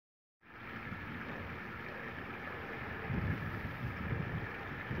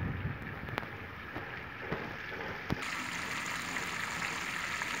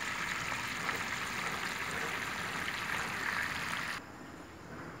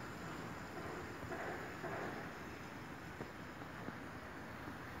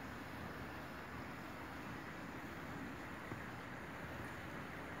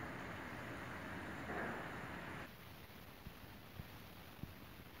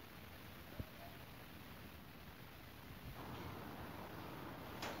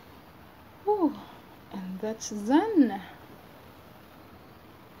that's done.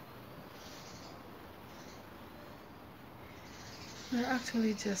 There are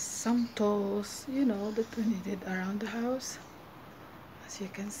actually just some tools, you know, that we needed around the house. As you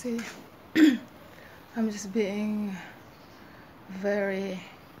can see, I'm just being very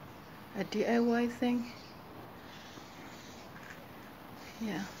a DIY thing.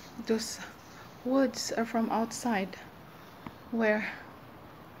 Yeah, those woods are from outside, where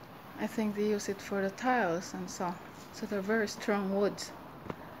I think they use it for the tiles and so. So they're very strong woods.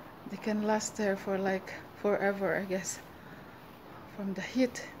 They can last there for like forever, I guess, from the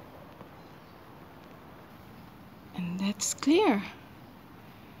heat. And that's clear.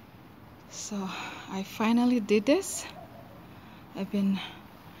 So I finally did this. I've been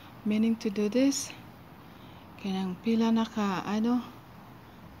meaning to do this. Kaya pila na ka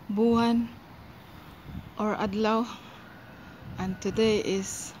buwan or adlaw, and today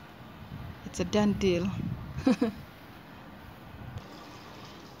it's a done deal.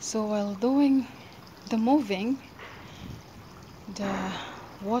 So while doing the moving, the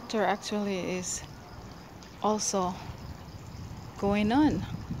water actually is also going on.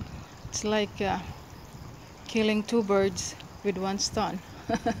 It's like killing two birds with one stone.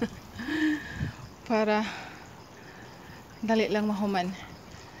 Para dali lang mahuman.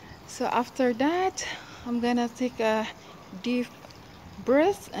 So after that, I'm gonna take a deep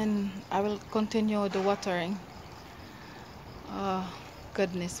breath and I will continue the watering. Oh,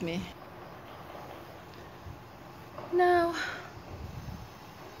 goodness me. Now,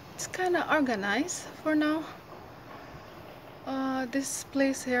 it's kind of organized for now. This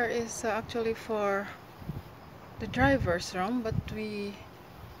place here is actually for the driver's room, but we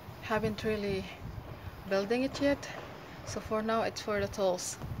haven't really building it yet. So for now, it's for the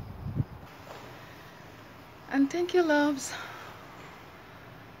tools. And thank you, loves.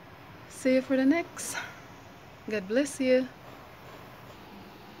 See you for the next. God bless you.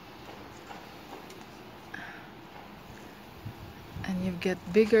 And you've got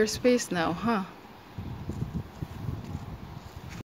bigger space now, huh?